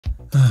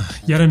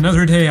Yet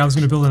another day I was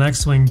going to build an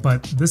X-Wing,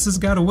 but this has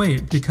got to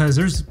wait because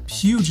there's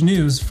huge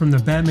news from the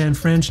Batman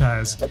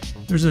franchise.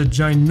 There's a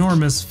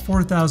ginormous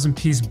 4,000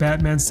 piece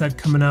Batman set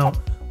coming out.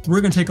 We're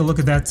going to take a look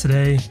at that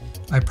today.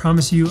 I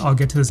promise you I'll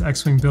get to this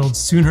X-Wing build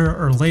sooner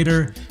or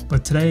later,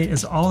 but today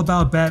is all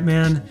about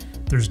Batman.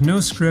 There's no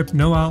script,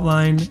 no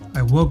outline.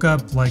 I woke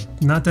up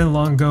like not that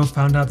long ago,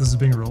 found out this is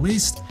being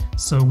released,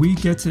 so we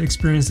get to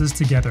experience this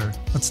together.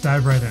 Let's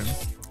dive right in.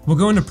 We'll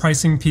go into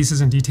pricing,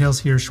 pieces, and details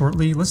here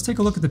shortly. Let's take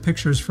a look at the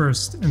pictures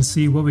first and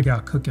see what we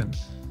got cooking.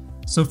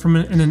 So from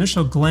an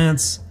initial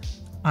glance,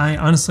 I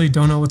honestly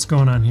don't know what's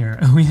going on here.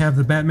 We have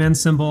the Batman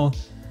symbol.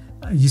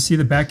 You see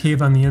the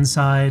Batcave on the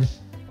inside.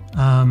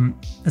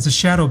 It's a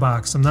shadow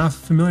box. I'm not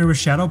familiar with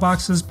shadow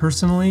boxes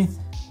personally,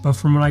 but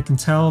from what I can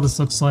tell, this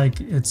looks like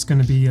it's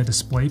going to be a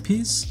display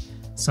piece.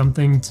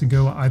 Something to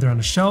go either on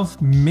a shelf,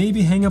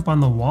 maybe hang up on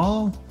the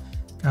wall.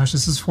 Gosh,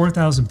 this is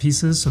 4,000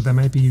 pieces, so that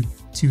might be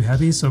too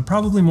heavy, so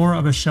probably more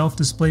of a shelf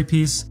display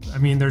piece. I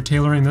mean, they're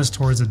tailoring this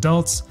towards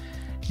adults,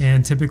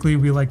 and typically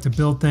we like to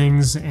build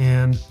things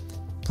and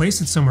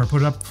place it somewhere,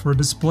 put it up for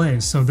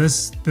display. So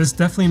this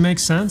definitely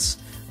makes sense.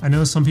 I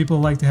know some people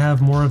like to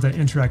have more of that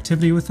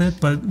interactivity with it,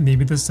 but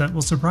maybe this set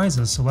will surprise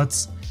us. So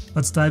let's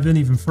dive in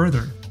even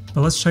further. But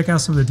let's check out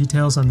some of the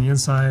details on the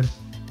inside.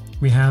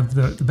 We have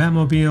the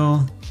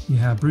Batmobile, you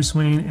have Bruce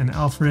Wayne and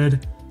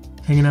Alfred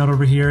hanging out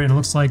over here, and it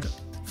looks like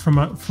from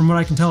what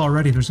I can tell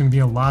already, there's going to be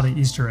a lot of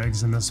Easter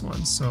eggs in this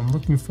one. So I'm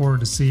looking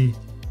forward to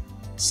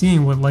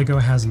seeing what LEGO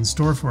has in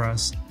store for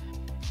us.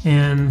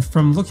 And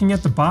from looking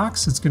at the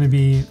box, it's going to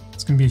be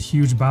a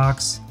huge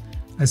box.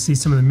 I see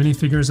some of the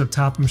minifigures up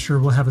top. I'm sure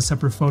we'll have a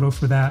separate photo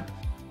for that.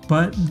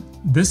 But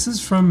this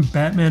is from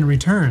Batman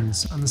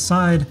Returns. On the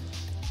side,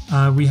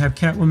 we have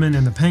Catwoman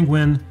and the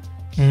Penguin,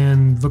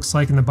 and looks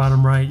like in the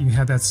bottom right you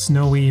have that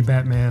snowy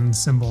Batman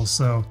symbol.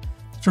 So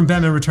from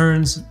Batman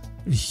Returns.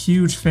 A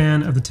huge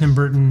fan of the Tim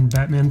Burton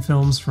Batman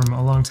films from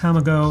a long time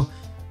ago.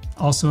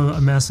 Also a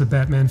massive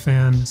Batman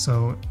fan,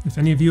 so if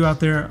any of you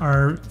out there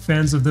are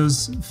fans of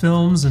those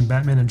films and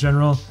Batman in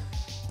general,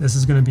 this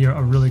is going to be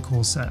a really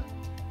cool set.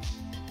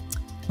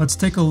 Let's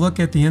take a look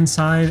at the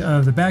inside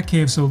of the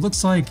Batcave. So it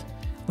looks like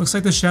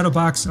the shadow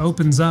box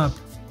opens up,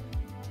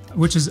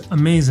 which is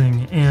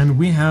amazing, and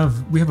we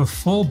have a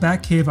full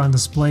Batcave on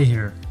display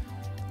here.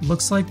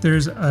 Looks like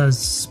there's a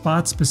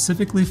spot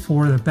specifically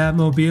for the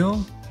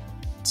Batmobile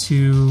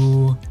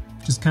to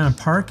just kind of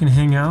park and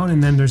hang out,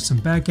 and then there's some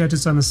bat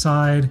gadgets on the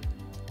side.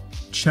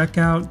 Check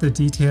out the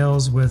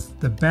details with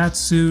the bat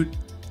suit.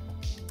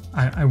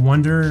 I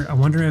wonder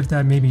if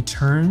that maybe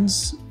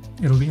turns.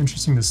 It'll be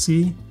interesting to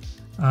see.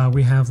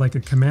 We have like a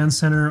command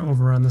center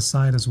over on the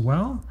side as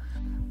well,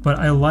 but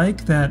I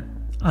like that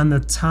on the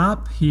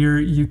top here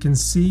you can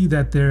see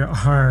that there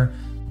are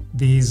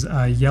these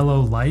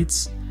yellow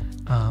lights.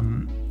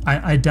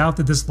 I doubt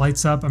that this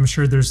lights up. I'm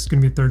sure there's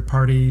going to be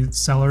third-party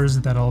sellers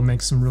that'll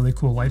make some really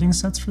cool lighting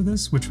sets for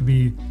this, which would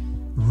be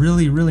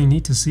really, really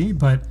neat to see.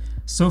 But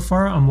so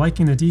far, I'm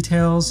liking the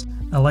details.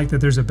 I like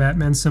that there's a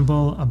Batman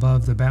symbol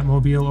above the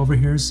Batmobile over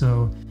here.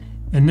 So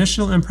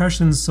initial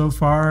impressions so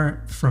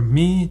far from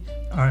me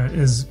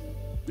is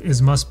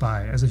must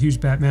buy. As a huge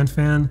Batman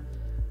fan,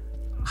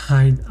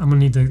 I'm going to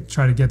need to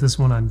try to get this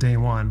one on day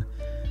one.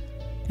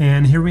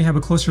 And here we have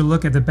a closer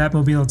look at the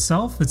Batmobile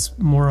itself. It's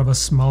more of a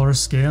smaller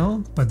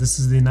scale, but this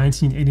is the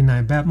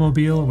 1989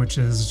 Batmobile, which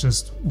is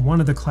just one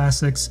of the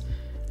classics.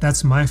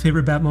 That's my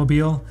favorite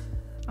Batmobile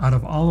out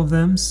of all of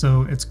them,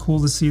 so it's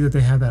cool to see that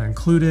they have that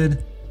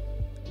included.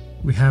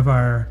 We have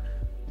our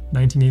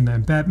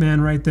 1989 Batman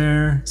right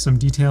there, some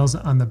details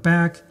on the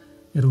back.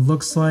 It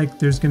looks like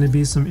there's going to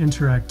be some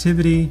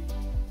interactivity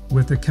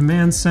with the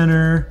command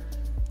center,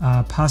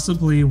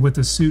 possibly with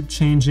the suit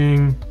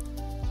changing.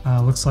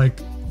 Looks like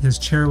his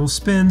chair will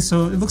spin,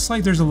 so it looks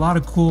like there's a lot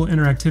of cool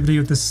interactivity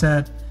with this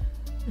set.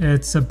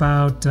 It's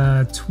about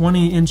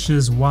 20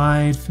 inches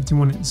wide,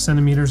 51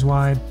 centimeters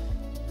wide,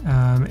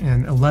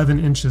 and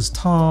 11 inches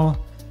tall,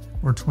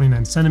 or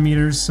 29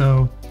 centimeters.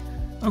 So,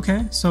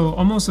 okay, so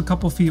almost a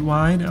couple feet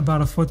wide,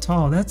 about a foot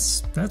tall.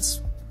 That's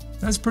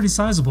pretty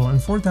sizable,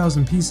 and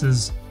 4,000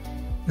 pieces.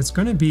 It's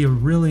going to be a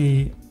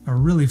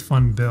really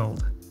fun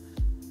build.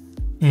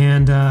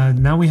 And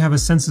now we have a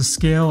sense of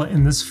scale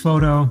in this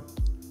photo.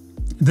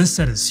 This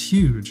set is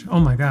huge. Oh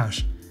my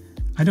gosh.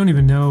 I don't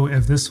even know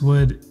if this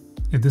would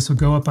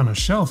go up on a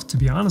shelf, to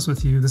be honest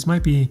with you. This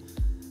might be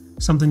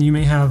something you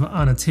may have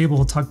on a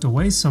table tucked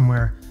away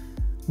somewhere.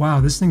 Wow,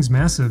 this thing's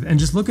massive. And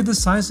just look at the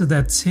size of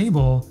that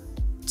table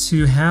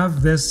to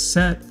have this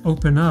set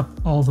open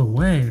up all the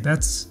way.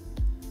 That's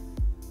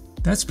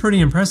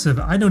pretty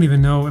impressive. I don't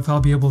even know if I'll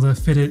be able to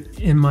fit it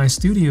in my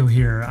studio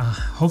here.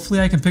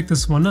 Hopefully I can pick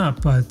this one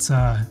up, but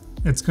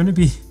it's going to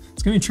be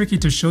tricky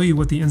to show you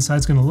what the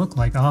inside's going to look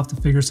like. I'll have to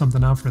figure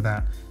something out for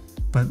that.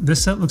 But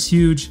this set looks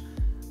huge.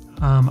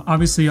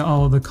 Obviously,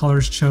 all of the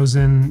colors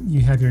chosen. You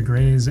have your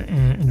grays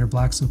and your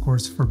blacks, of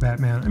course, for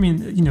Batman. I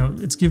mean, you know,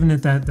 it's giving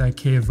it that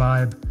cave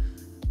vibe.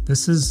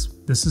 This is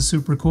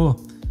super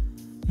cool.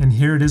 And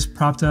here it is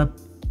propped up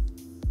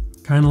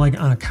kind of like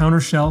on a counter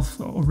shelf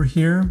over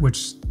here,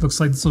 which looks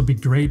like this will be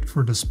great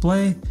for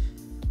display.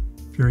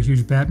 If you're a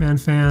huge Batman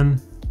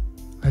fan,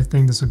 I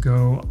think this will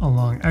go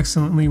along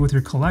excellently with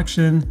your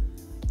collection.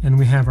 And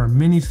we have our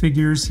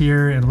minifigures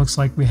here. It looks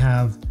like we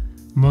have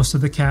most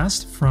of the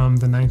cast from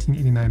the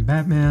 1989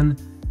 Batman.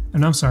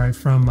 And I'm sorry,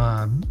 from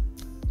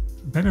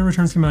Batman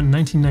Returns came out in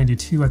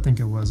 1992, I think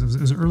it was.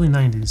 It was early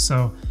 90s.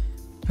 So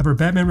have our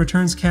Batman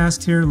Returns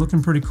cast here,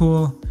 looking pretty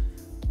cool.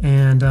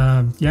 And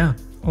yeah,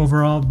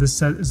 overall, this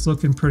set is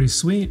looking pretty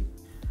sweet.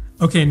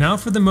 Okay, now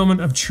for the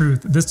moment of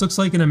truth. This looks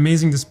like an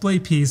amazing display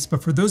piece,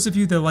 but for those of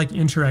you that like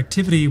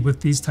interactivity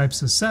with these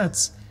types of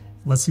sets,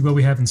 let's see what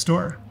we have in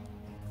store.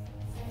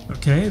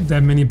 Okay,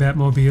 that mini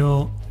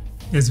Batmobile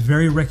is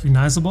very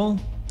recognizable.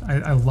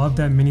 I love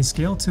that mini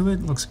scale to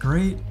it, looks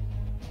great.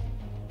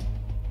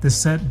 This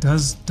set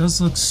does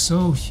look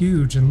so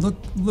huge, and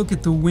look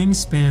at the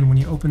wingspan when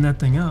you open that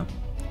thing up.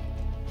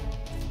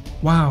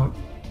 Wow.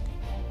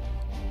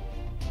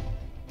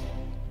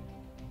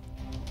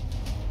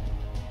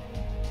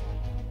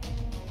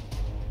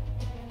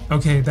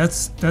 Okay,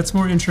 that's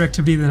more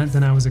interactivity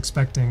than I was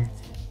expecting.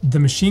 The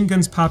machine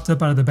guns popped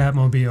up out of the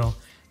Batmobile.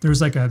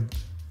 There's like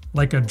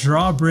a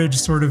drawbridge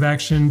sort of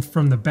action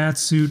from the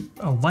Batsuit.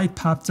 A light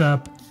popped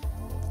up.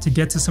 To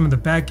get to some of the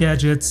Bat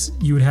gadgets,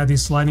 you would have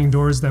these sliding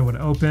doors that would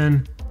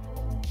open.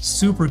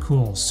 Super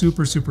cool,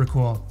 super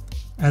cool.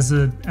 As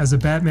a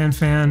Batman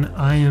fan,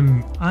 I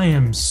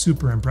am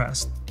super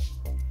impressed.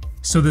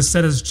 So this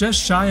set is just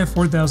shy of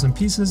 4,000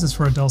 pieces. It's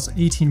for adults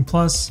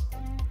 18+.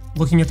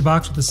 Looking at the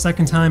box for the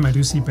second time, I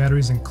do see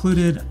batteries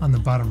included on the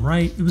bottom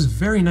right. It was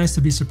very nice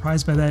to be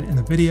surprised by that in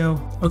the video.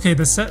 Okay,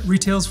 the set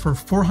retails for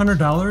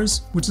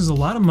 $400, which is a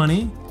lot of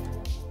money,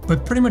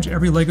 but pretty much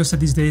every LEGO set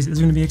these days is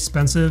going to be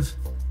expensive.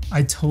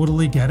 I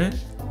totally get it.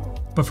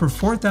 But for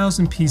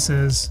 4,000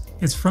 pieces,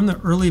 it's from the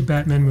early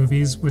Batman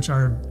movies, which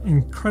are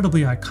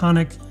incredibly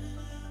iconic.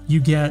 You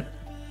get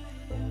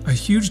a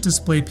huge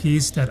display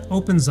piece that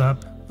opens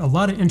up, a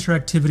lot of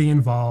interactivity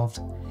involved.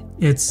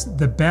 It's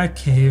the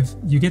Batcave,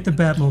 you get the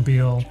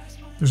Batmobile,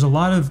 there's a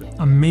lot of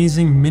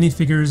amazing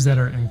minifigures that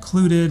are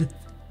included,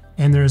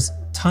 and there's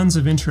tons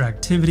of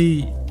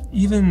interactivity,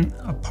 even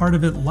a part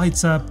of it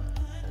lights up.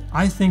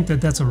 I think that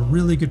that's a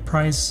really good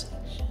price,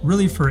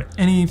 really for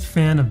any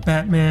fan of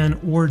Batman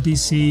or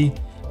DC.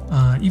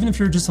 Even if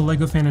you're just a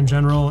LEGO fan in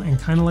general and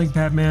kind of like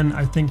Batman,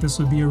 I think this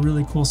would be a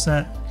really cool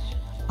set.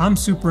 I'm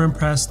super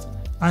impressed.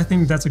 I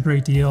think that's a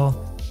great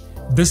deal.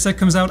 This set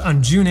comes out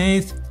on June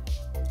 8th.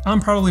 I'm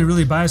probably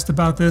really biased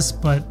about this,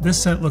 but this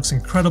set looks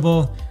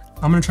incredible.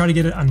 I'm gonna try to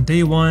get it on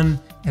day one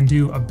and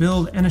do a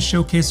build and a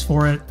showcase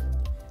for it.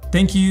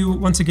 Thank you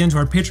once again to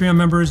our Patreon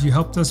members. You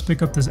helped us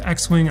pick up this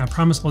X-Wing. I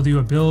promise I'll do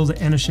a build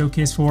and a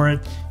showcase for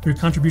it. Your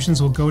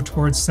contributions will go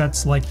towards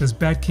sets like this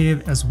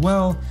Batcave as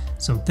well.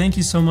 So thank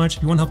you so much.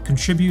 If you want to help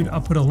contribute, I'll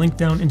put a link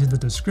down into the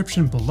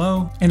description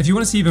below. And if you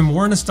want to see even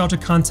more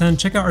nostalgic content,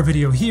 check out our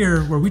video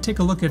here where we take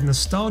a look at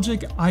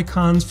nostalgic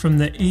icons from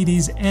the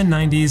 80s and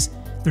 90s.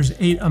 There's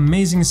 8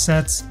 amazing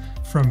sets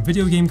from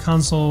video game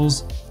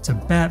consoles to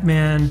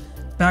Batman,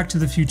 Back to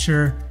the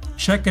Future.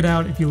 Check it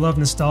out if you love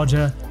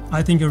nostalgia.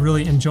 I think you'll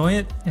really enjoy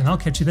it, and I'll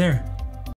catch you there.